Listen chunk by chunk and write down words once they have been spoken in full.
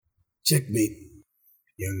Checkmate,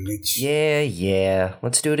 young Mitch. Yeah.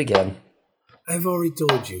 Let's do it again. I've already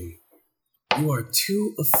told you. You are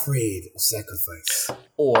too afraid of sacrifice.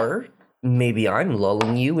 Or maybe I'm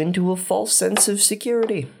lulling you into a false sense of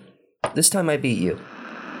security. This time I beat you.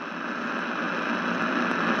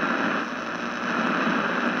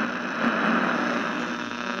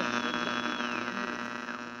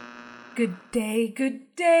 Good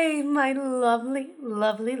day, my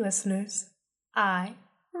lovely listeners. I,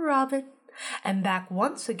 Robin, am back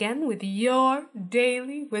once again with your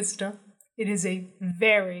daily wisdom. It is a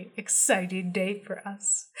very exciting day for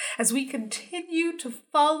us as we continue to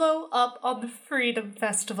follow up on the Freedom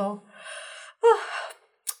Festival.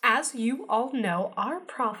 As you all know, our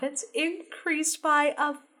profits increased by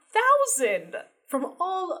 1,000 from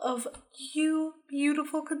all of you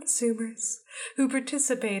beautiful consumers who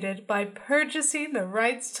participated by purchasing the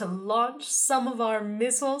rights to launch some of our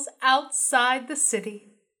missiles outside the city.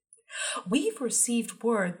 We've received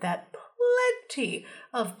word that plenty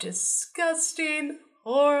of disgusting,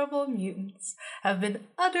 horrible mutants have been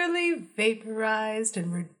utterly vaporized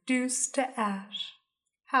and reduced to ash.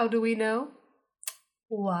 How do we know?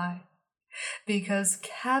 Why? Because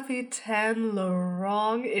Capitan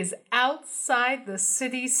Laurent is outside the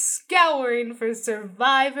city scouring for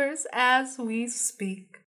survivors as we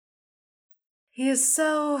speak. He is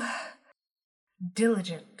so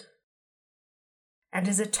diligent, and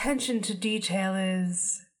his attention to detail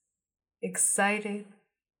is exciting.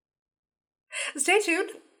 Stay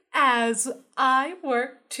tuned as I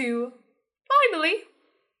work to finally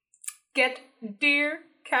get dear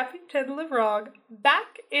Capitan Laurent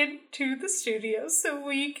back into the studio so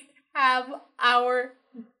we can have our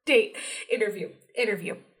date interview.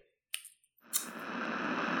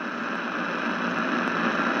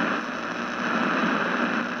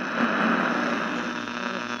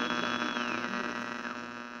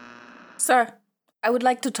 Sir, I would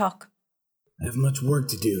like to talk. I have much work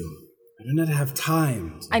to do. I do not have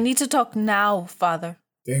time. I need to talk now, Father.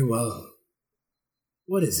 Very well.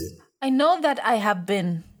 What is it? I know that I have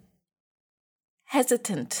been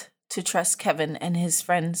hesitant to trust Kevin and his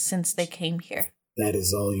friends since they came here. That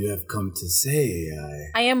is all you have come to say,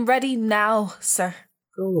 I am ready now, sir.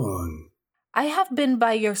 Go on. I have been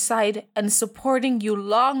by your side and supporting you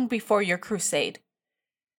long before your crusade.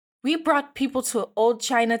 We brought people to old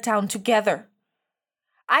Chinatown together.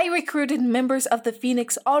 I recruited members of the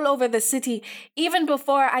Phoenix all over the city even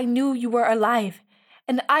before I knew you were alive.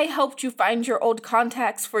 And I helped you find your old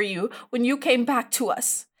contacts for you when you came back to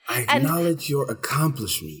us. I acknowledge your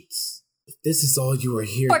accomplishments. If this is all you are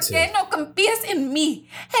here ¿Por to... qué no confías en mí?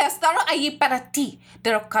 He estado allí para ti.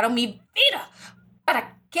 Derrocaron mi vida.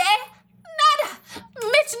 ¿Para qué? Nada.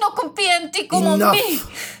 Mitch no confía en ti como Enough. mí.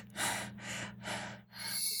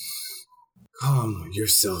 Calm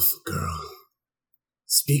yourself, girl.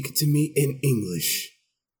 Speak to me in English,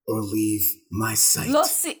 or leave my sight.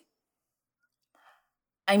 Lucy.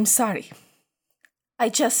 I'm sorry.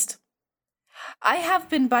 I have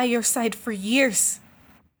been by your side for years.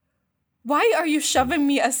 Why are you shoving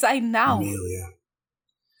me aside now? Amelia,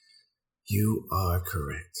 you are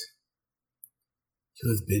correct.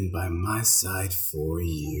 You have been by my side for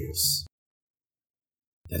years.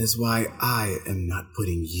 That is why I am not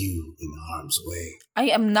putting you in harm's way. I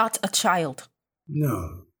am not a child.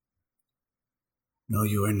 No. No,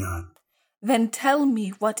 you are not. Then tell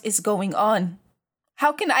me what is going on.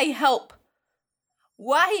 How can I help?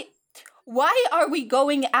 Why are we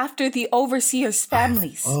going after the overseers'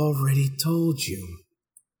 families? I've already told you.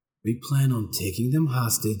 We plan on taking them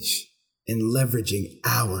hostage and leveraging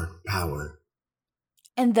our power.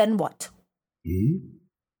 And then what?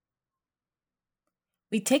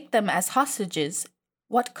 We take them as hostages.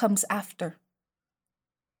 What comes after?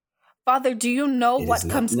 Father, do you know what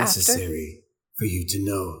comes after? It is not necessary for you to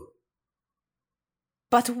know.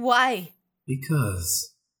 But why?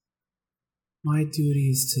 Because my duty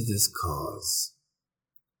is to this cause,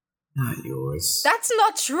 not yours. That's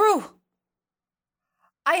not true.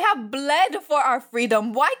 I have bled for our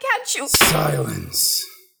freedom. Why can't you... Silence.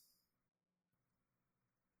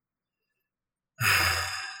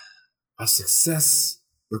 Our success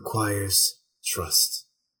requires trust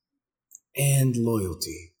and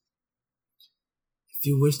loyalty. If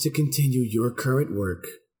you wish to continue your current work,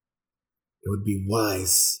 it would be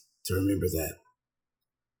wise to remember that.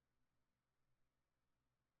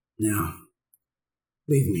 Now,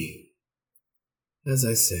 leave me. As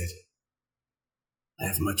I said, I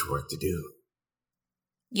have much work to do.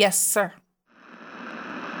 Yes, sir.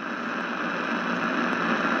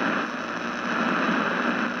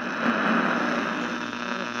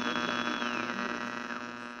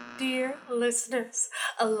 Dear listeners,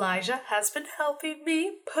 Elijah has been helping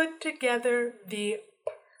me put together the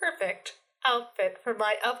perfect outfit for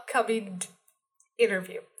my upcoming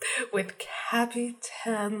interview with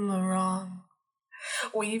Capitaine Laurent.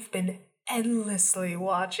 We've been endlessly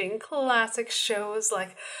watching classic shows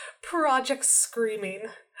like Project Screaming,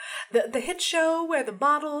 the hit show where the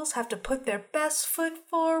models have to put their best foot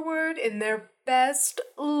forward in their best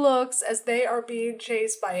looks as they are being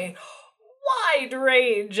chased by a wide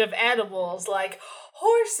range of animals like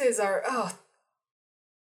horses or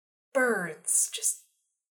birds, just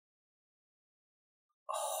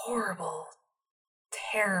horrible,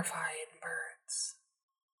 terrifying birds.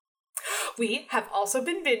 We have also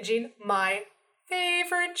been binging my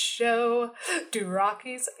favorite show,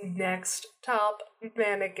 Duraki's Next Top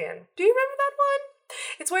Mannequin. Do you remember that one?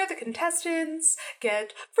 It's where the contestants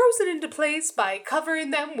get frozen into place by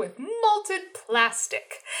covering them with malted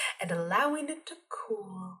plastic and allowing it to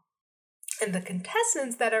cool. And the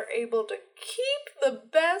contestants that are able to keep the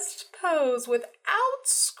best pose without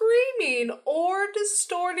screaming or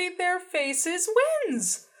distorting their faces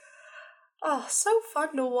wins. Oh, so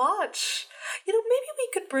fun to watch. Maybe we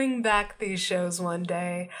could bring back these shows one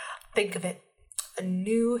day. Think of it. A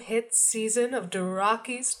new hit season of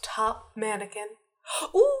Duraki's Top Mannequin.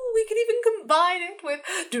 Ooh, we could even combine it with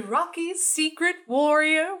Duraki's Secret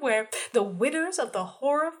Warrior, where the winners of the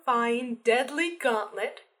horrifying Deadly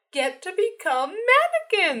Gauntlet get to become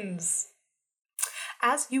mannequins.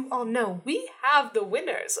 As you all know, we have the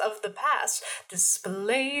winners of the past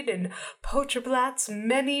displayed in Pocherblatt's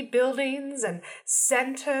many buildings and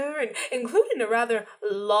center, and including a rather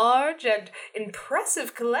large and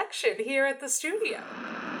impressive collection here at the studio.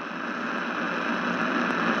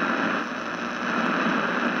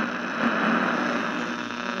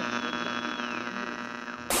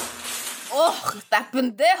 Oh, that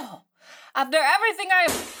pendejo! After everything I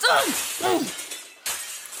have done!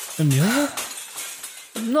 Amelia?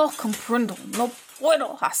 No comprendo. No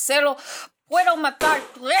puedo hacerlo. Puedo matar.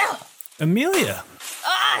 Amelia!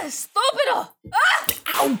 Ah, estúpido! Ah!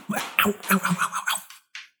 Ow! Ow, ow, ow, ow, ow, ow.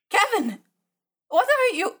 Kevin! What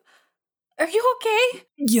are you... Are you okay?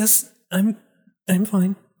 Yes, I'm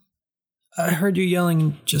fine. I heard you yelling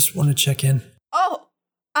and just want to check in. Oh,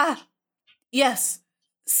 yes.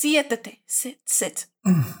 Siéntate. Sit.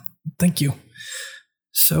 Thank you.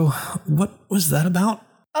 So, what was that about?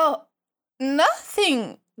 Oh,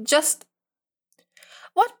 nothing. Just...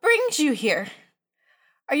 What brings you here?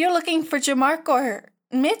 Are you looking for Jamark or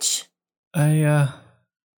Mitch? I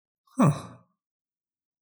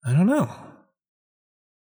don't know.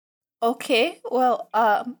 Okay, well,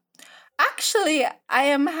 actually, I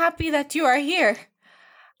am happy that you are here.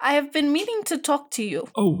 I have been meaning to talk to you.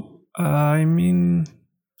 Oh, I mean,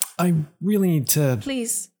 I really need to...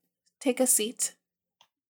 Please, take a seat.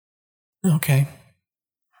 Okay.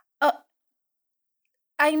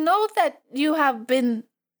 I know that you have been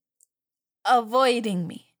avoiding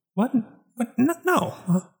me. What? No,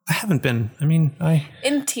 I haven't been. I mean,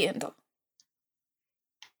 Entiendo.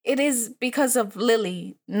 It is because of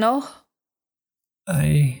Lily, no?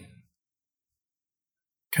 Kind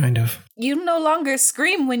of. You no longer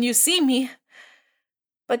scream when you see me,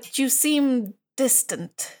 but you seem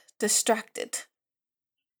distant, distracted.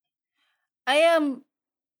 I am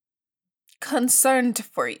concerned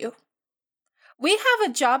for you. We have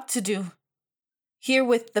a job to do here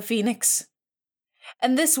with the Phoenix.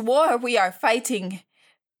 And this war we are fighting,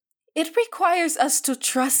 it requires us to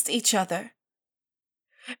trust each other.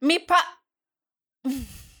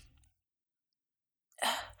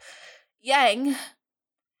 Yang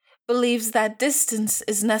believes that distance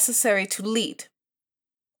is necessary to lead.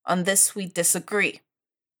 On this we disagree.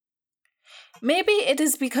 Maybe it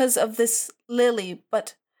is because of this Lily,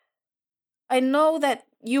 but I know that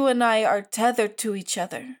you and I are tethered to each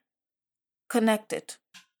other, connected.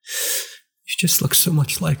 You just look so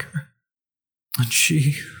much like her. And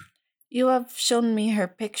she... You have shown me her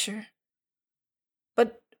picture.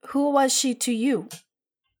 But who was she to you?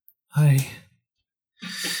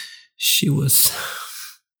 She was...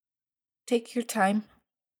 Take your time.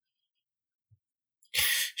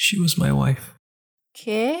 She was my wife.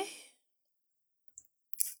 Okay.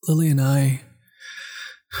 Lily and I...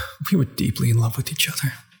 We were deeply in love with each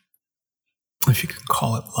other. If you can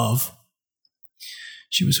call it love.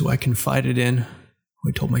 She was who I confided in, who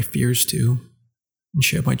I told my fears to, and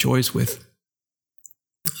shared my joys with.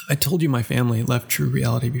 I told you my family left True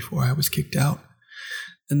Reality before I was kicked out,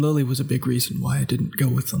 and Lily was a big reason why I didn't go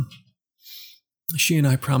with them. She and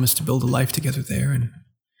I promised to build a life together there, and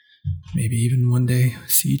maybe even one day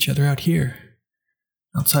see each other out here,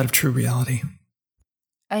 outside of True Reality.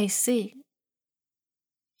 I see.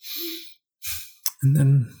 And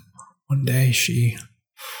then one day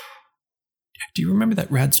Do you remember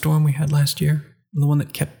that rad storm we had last year? The one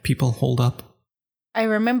that kept people holed up? I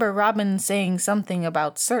remember Robin saying something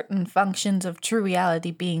about certain functions of True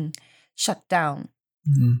Reality being shut down.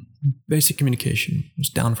 Basic communication was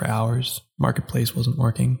down for hours. Marketplace wasn't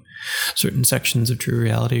working. Certain sections of True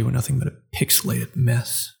Reality were nothing but a pixelated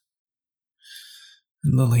mess.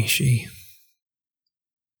 And Lily, She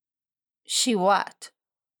what?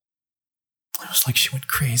 It was like she went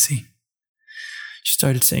crazy. She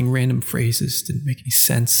started saying random phrases, didn't make any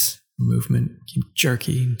sense. Her movement became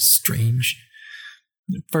jerky and strange.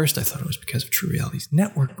 At first, I thought it was because of True Reality's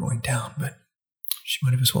network going down, but she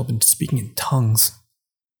might have as well been speaking in tongues.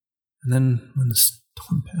 And then, when the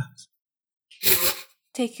storm passed...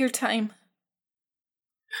 Take your time.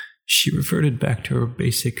 She reverted back to her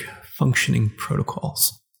basic functioning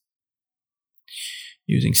protocols,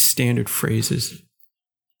 using standard phrases,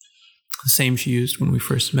 the same she used when we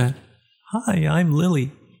first met. Hi, I'm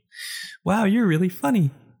Lily. Wow, you're really funny.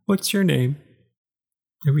 What's your name?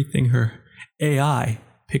 Everything her AI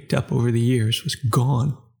picked up over the years was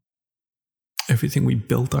gone. Everything we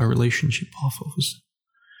built our relationship off of was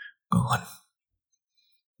gone.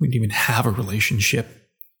 We didn't even have a relationship.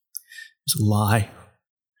 It was a lie.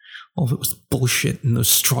 All of it was bullshit, and those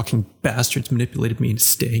stalking bastards manipulated me into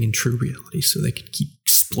staying in True Reality so they could keep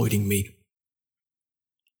exploiting me.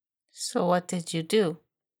 So what did you do?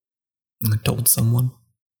 I told someone.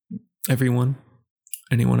 Everyone.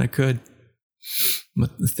 Anyone I could.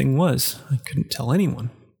 But the thing was, I couldn't tell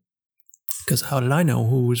anyone. Because how did I know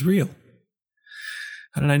who was real?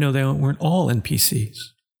 How did I know they weren't all NPCs?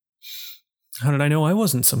 How did I know I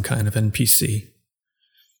wasn't some kind of NPC?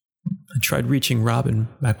 I tried reaching Robin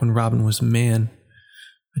back when Robin was a man.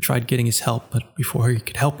 I tried getting his help, but before he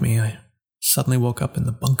could help me, I suddenly woke up in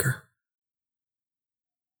the bunker.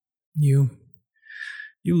 You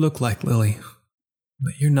look like Lily,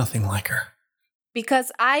 but you're nothing like her.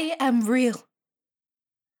 Because I am real.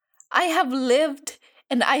 I have lived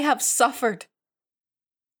and I have suffered.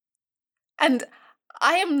 And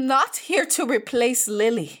I am not here to replace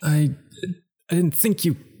Lily. I didn't think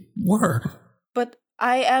you were. But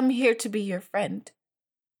I am here to be your friend.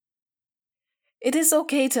 It is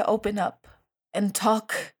okay to open up and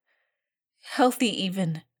talk, healthy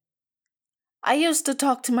even. I used to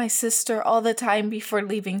talk to my sister all the time before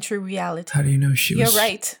leaving True Reality. How do you know she was... You're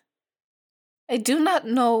right. I do not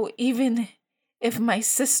know even if my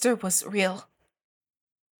sister was real.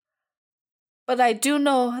 But I do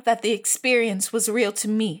know that the experience was real to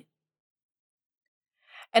me.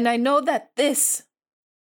 And I know that this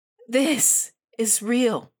is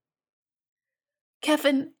real.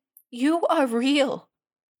 Kevin, you are real.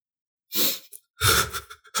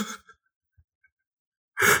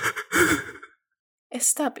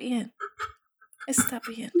 Está bien. Está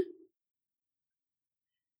bien.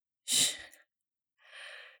 Shh.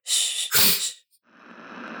 Shh. Shh.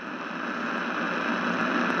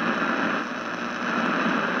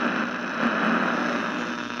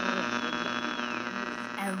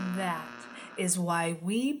 And that is why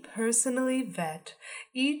we personally vet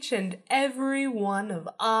each and every one of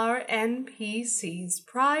our NPCs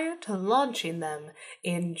prior to launching them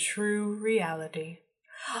in True Reality.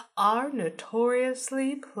 Our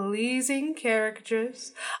notoriously pleasing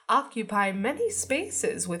caricatures occupy many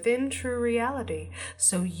spaces within True Reality,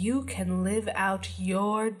 so you can live out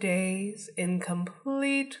your days in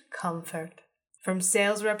complete comfort. From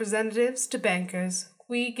sales representatives to bankers,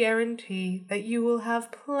 we guarantee that you will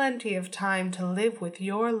have plenty of time to live with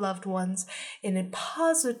your loved ones in a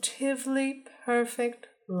positively perfect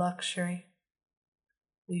luxury.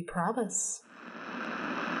 We promise.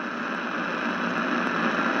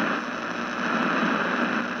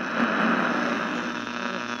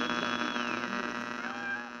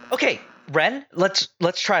 Okay, Ren, let's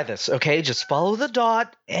try this, okay? Just follow the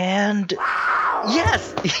dot and...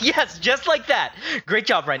 Yes, just like that. Great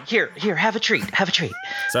job, Ren. Here, have a treat.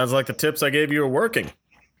 Sounds like the tips I gave you are working.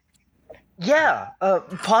 Yeah,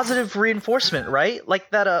 positive reinforcement, right? Like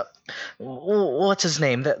that, what's his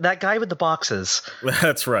name? That guy with the boxes.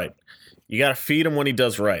 That's right. You gotta feed him when he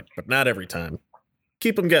does right, but not every time.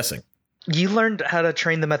 Keep him guessing. You learned how to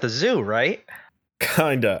train them at the zoo, right?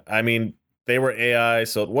 Kinda. I mean, they were AI,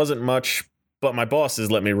 so it wasn't much, but my bosses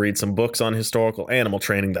let me read some books on historical animal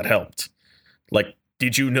training that helped. Like,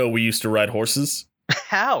 did you know we used to ride horses?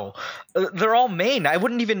 How? They're all mane. I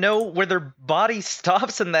wouldn't even know where their body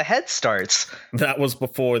stops and the head starts. That was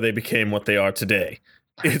before they became what they are today.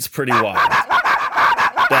 It's pretty wild.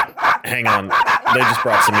 Hang on. They just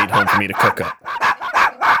brought some meat home for me to cook up.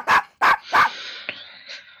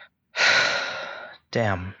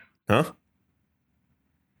 Damn. Huh?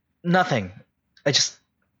 Nothing. I just...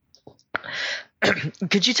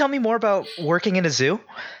 Could you tell me more about working in a zoo?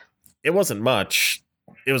 It wasn't much.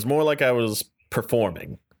 It was more like I was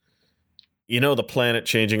performing. You know, the planet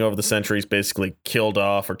changing over the centuries basically killed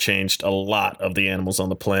off or changed a lot of the animals on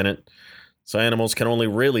the planet. So animals can only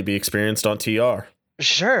really be experienced on TR.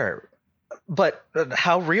 Sure. But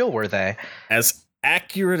how real were they? As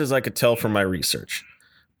accurate as I could tell from my research.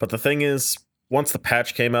 But the thing is, once the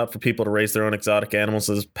patch came out for people to raise their own exotic animals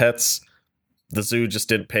as pets, the zoo just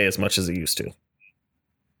didn't pay as much as it used to.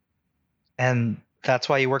 And that's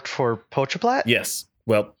why you worked for Pochoplat? Yes.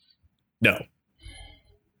 Well, no.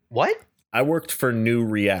 What? I worked for New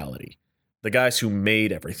Reality, the guys who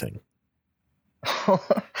made everything.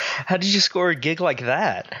 How did you score a gig like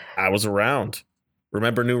that? I was around.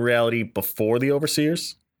 Remember New Reality before the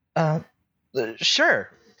Overseers? Sure.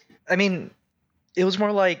 I mean, it was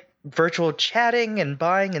more like virtual chatting and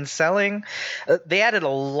buying and selling. They added a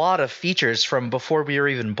lot of features from before we were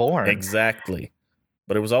even born. Exactly.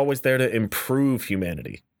 But it was always there to improve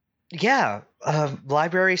humanity. Yeah.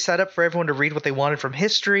 Library set up for everyone to read what they wanted from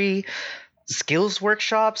history, skills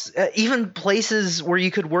workshops, even places where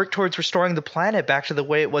you could work towards restoring the planet back to the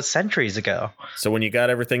way it was centuries ago. So when you got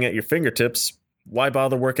everything at your fingertips, why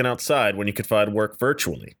bother working outside when you could find work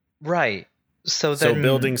virtually? Right. So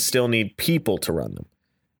buildings still need people to run them.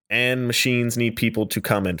 And machines need people to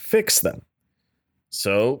come and fix them.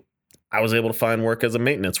 So I was able to find work as a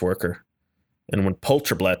maintenance worker. And when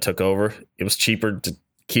Polterblatt took over, it was cheaper to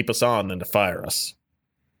keep us on than to fire us.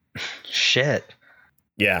 Shit.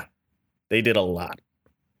 Yeah, they did a lot.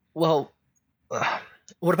 Well,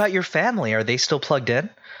 what about your family? Are they still plugged in?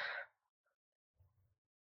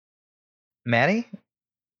 Manny?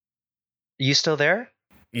 You still there?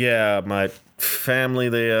 Yeah, my family,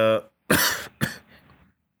 they're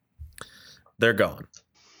gone.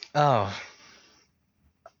 Oh.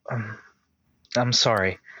 I'm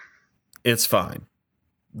sorry. It's fine.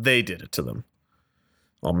 They did it to them.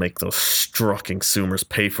 I'll make those struck consumers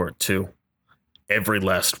pay for it too. Every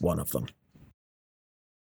last one of them.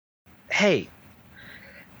 Hey,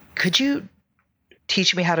 could you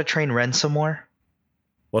teach me how to train Ren some more?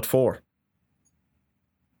 What for?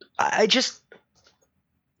 I just...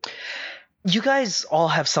 You guys all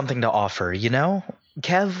have something to offer, you know?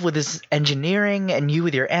 Kev with his engineering and you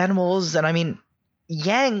with your animals, and I mean,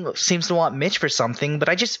 Yang seems to want Mitch for something, but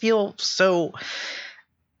I just feel so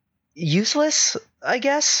useless, I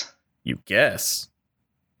guess. You guess?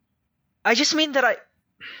 I just mean that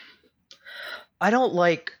I don't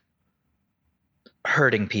like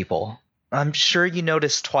hurting people. I'm sure you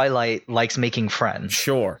noticed Twilight likes making friends.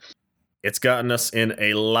 Sure. It's gotten us in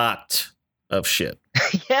a lot of shit.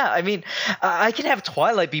 Yeah, I mean, I can have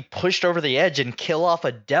Twilight be pushed over the edge and kill off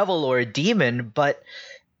a devil or a demon, but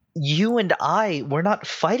you and we're not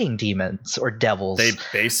fighting demons or devils. They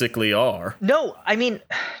basically are. No, I mean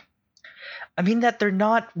that they're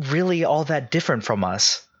not really all that different from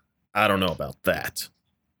us. I don't know about that.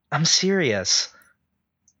 I'm serious.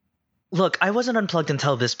 Look, I wasn't unplugged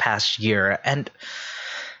until this past year, and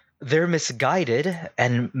they're misguided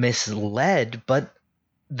and misled, but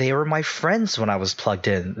they were my friends when I was plugged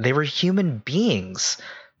in. They were human beings.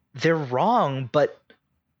 They're wrong, but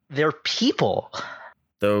they're people.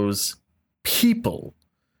 Those people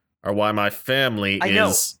are why my family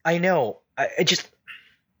is... I know.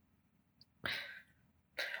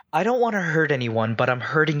 I don't want to hurt anyone, but I'm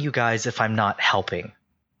hurting you guys if I'm not helping.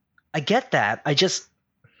 I get that. I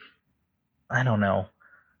don't know.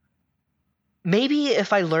 Maybe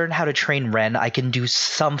if I learn how to train Ren, I can do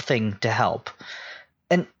something to help.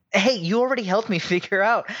 And hey, you already helped me figure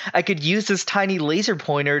out I could use this tiny laser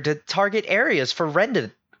pointer to target areas for Ren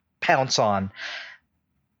to pounce on.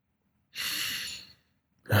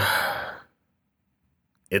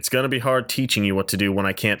 It's going to be hard teaching you what to do when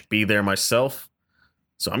I can't be there myself.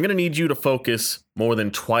 So I'm going to need you to focus more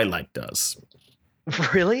than Twilight does.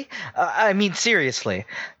 Really? I mean, seriously.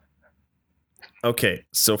 Okay,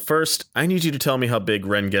 so first, I need you to tell me how big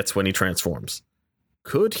Ren gets when he transforms.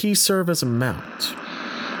 Could he serve as a mount?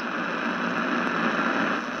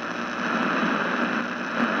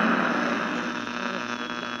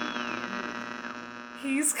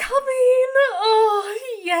 He's coming! Oh,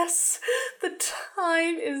 yes! The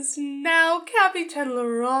time is now. Capitan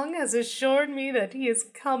Laurent has assured me that he is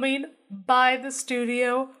coming by the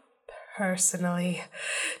studio personally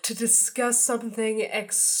to discuss something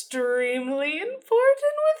extremely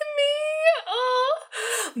important with me. Oh,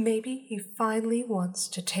 maybe he finally wants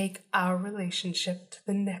to take our relationship to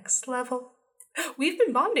the next level. We've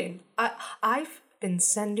been bonding. I've been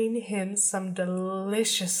sending him some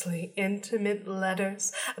deliciously intimate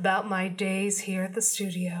letters about my days here at the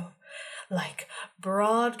studio, like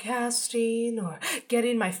broadcasting or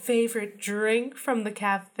getting my favorite drink from the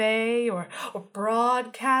cafe or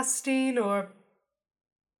broadcasting or...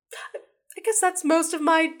 I guess that's most of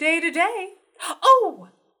my day-to-day. Oh,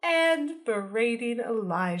 and berating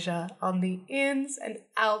Elijah on the ins and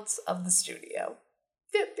outs of the studio.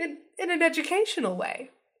 In an educational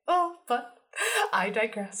way. Oh, but I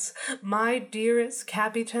digress. My dearest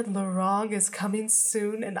Capitan Larong is coming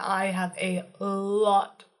soon, and I have a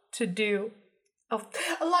lot to do. Oh,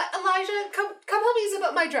 Elijah, come help me zip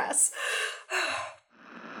up my dress.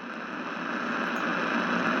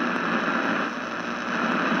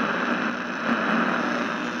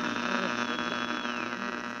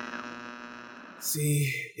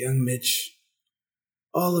 See, young Mitch,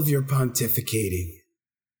 all of your pontificating,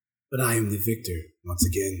 but I am the victor once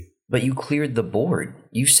again. But you cleared the board.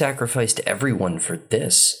 You sacrificed everyone for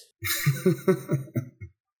this.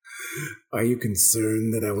 Are you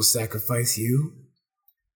concerned that I will sacrifice you?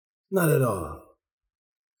 Not at all.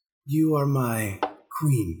 You are my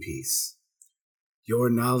queen piece. Your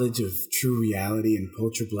knowledge of true reality and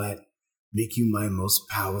Polterblatt make you my most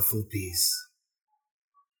powerful piece.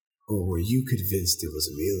 Or were you convinced it was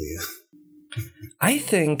Amelia? I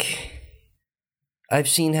think I've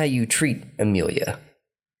seen how you treat Amelia.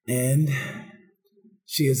 And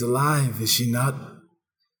she is alive, is she not?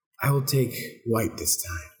 I will take White this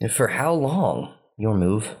time. And for how long? Your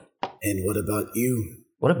move. And what about you?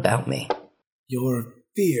 What about me? Your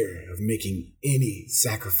fear of making any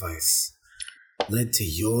sacrifice led to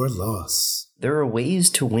your loss. There are ways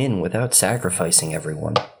to win without sacrificing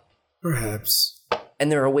everyone. Perhaps.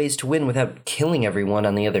 And there are ways to win without killing everyone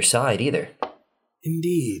on the other side either.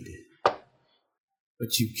 Indeed.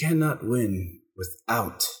 But you cannot win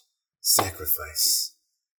without sacrifice.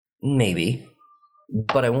 Maybe.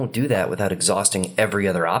 But I won't do that without exhausting every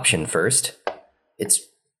other option first. It's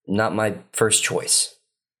not my first choice.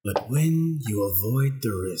 But when you avoid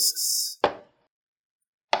the risks,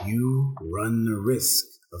 you run the risk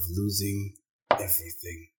of losing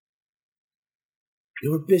everything.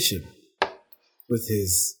 Your bishop, with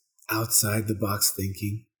his outside-the-box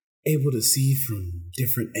thinking, able to see from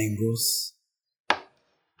different angles.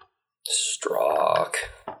 Strock.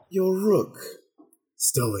 Your rook,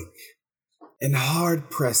 stoic and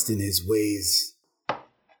hard-pressed in his ways,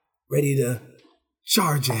 ready to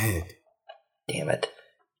charge ahead. Damn it.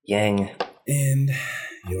 Yang. And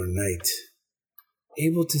your knight,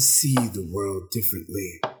 able to see the world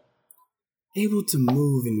differently, able to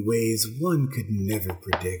move in ways one could never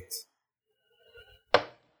predict.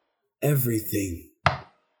 Everything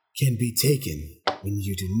can be taken when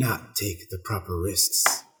you do not take the proper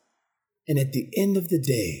risks. And at the end of the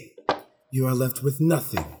day, you are left with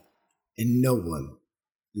nothing and no one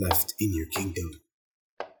left in your kingdom.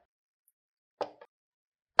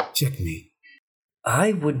 Checkmate.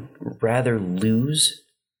 I would rather lose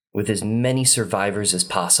with as many survivors as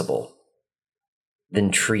possible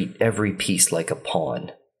than treat every piece like a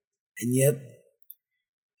pawn. And yet,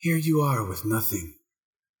 here you are with nothing,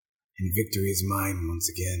 and victory is mine once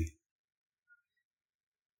again.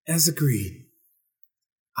 As agreed,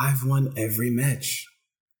 I've won every match,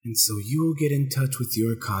 and so you will get in touch with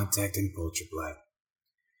your contact in Polterblatt.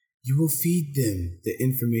 You will feed them the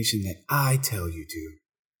information that I tell you to,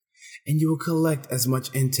 and you will collect as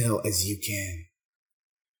much intel as you can.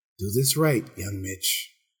 Do this right, young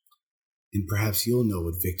Mitch, and perhaps you'll know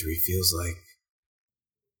what victory feels like.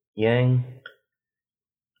 Yang,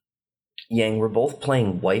 we're both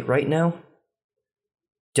playing white right now.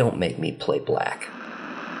 Don't make me play black.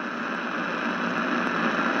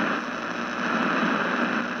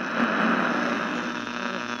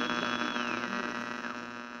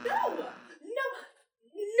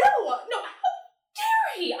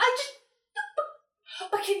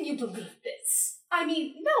 But can you believe this? I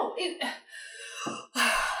mean, no,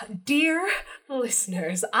 Dear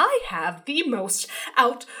listeners, I have the most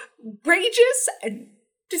outrageous and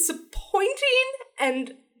disappointing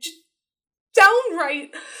and just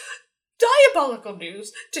downright diabolical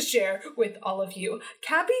news to share with all of you.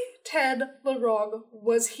 Capitan Larong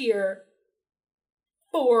was here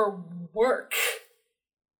for work.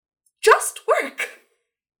 Just work.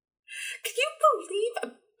 Can you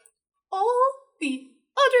believe all the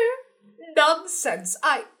utter nonsense?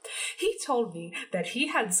 He told me that he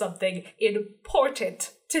had something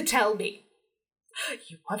important to tell me.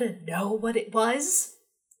 You want to know what it was?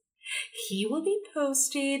 He will be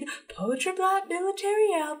posting Polterblatt military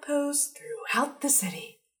outposts throughout the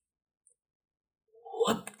city.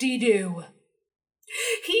 Whoop-de-doo.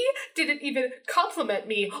 He didn't even compliment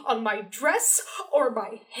me on my dress or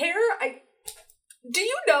my hair. Do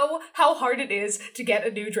you know how hard it is to get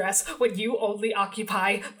a new dress when you only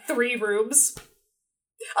occupy 3 rooms?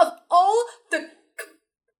 Of all the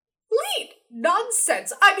complete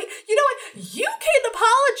nonsense. I mean, you know what? You can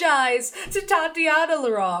apologize to Tatiana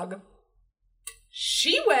Larong.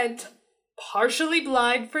 She went partially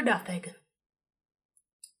blind for nothing.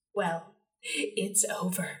 Well, it's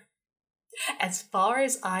over. As far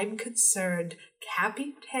as I'm concerned,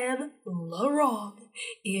 Capitan Larong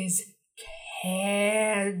is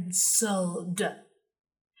cancelled.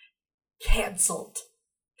 Cancelled.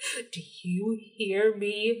 Do you hear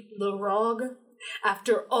me, Larong?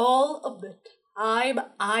 After all of the time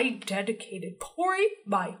I dedicated pouring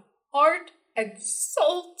my heart and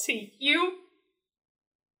soul to you,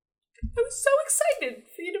 I was so excited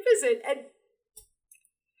for you to visit, and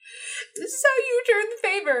this is how you return the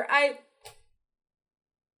favor.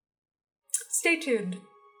 Stay tuned.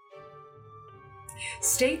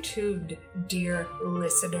 Stay tuned, dear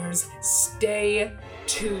listeners. Stay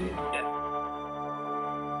tuned.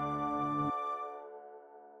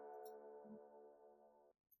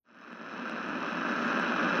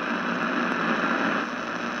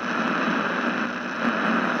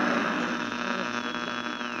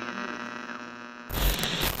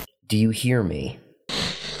 Do you hear me?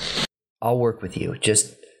 I'll work with you.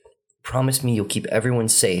 Just promise me you'll keep everyone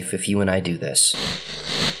safe if you and I do this.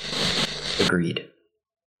 Agreed.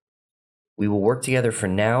 We will work together for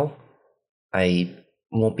now. I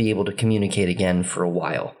won't be able to communicate again for a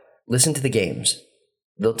while. Listen to the games.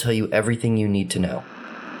 They'll tell you everything you need to know.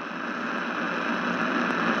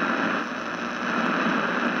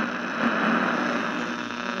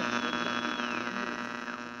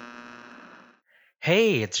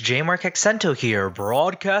 Hey, it's J-Mark Accento here,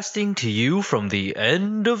 broadcasting to you from the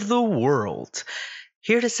end of the world.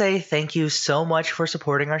 Here to say thank you so much for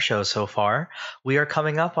supporting our show so far. We are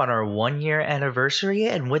coming up on our 1-year anniversary,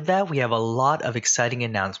 and with that, we have a lot of exciting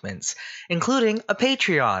announcements, including a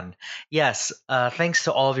Patreon. Yes, thanks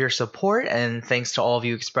to all of your support, and thanks to all of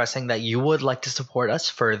you expressing that you would like to support us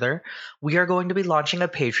further, we are going to be launching a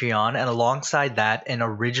Patreon, and alongside that, an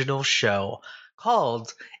original show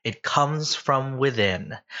called It Comes From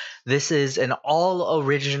Within. This is an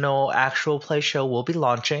all-original actual play show we'll be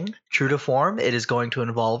launching. True to form, it is going to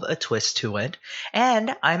involve a twist to it,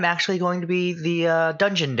 and I'm actually going to be the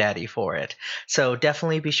dungeon daddy for it. So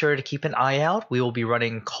definitely be sure to keep an eye out. We will be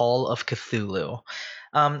running Call of Cthulhu.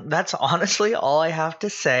 That's honestly all I have to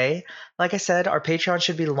say. Like I said, our Patreon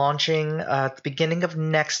should be launching at the beginning of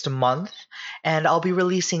next month, and I'll be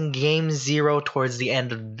releasing Game 0 towards the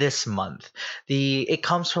end of this month. The It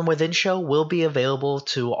Comes From Within show will be available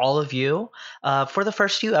to all of you for the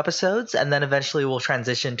first few episodes, and then eventually we'll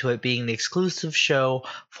transition to it being the exclusive show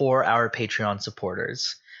for our Patreon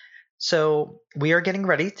supporters. So we are getting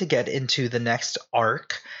ready to get into the next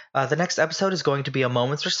arc. The next episode is going to be A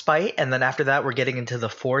Moment's Respite, and then after that we're getting into the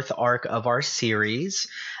 4th arc of our series.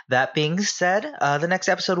 That being said, the next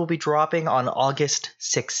episode will be dropping on August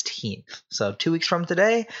 16th. So 2 weeks from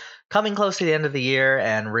today, coming close to the end of the year,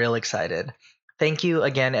 and real excited. Thank you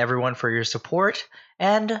again, everyone, for your support,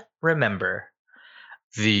 and remember,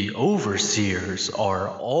 the Overseers are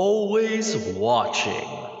always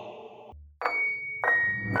watching.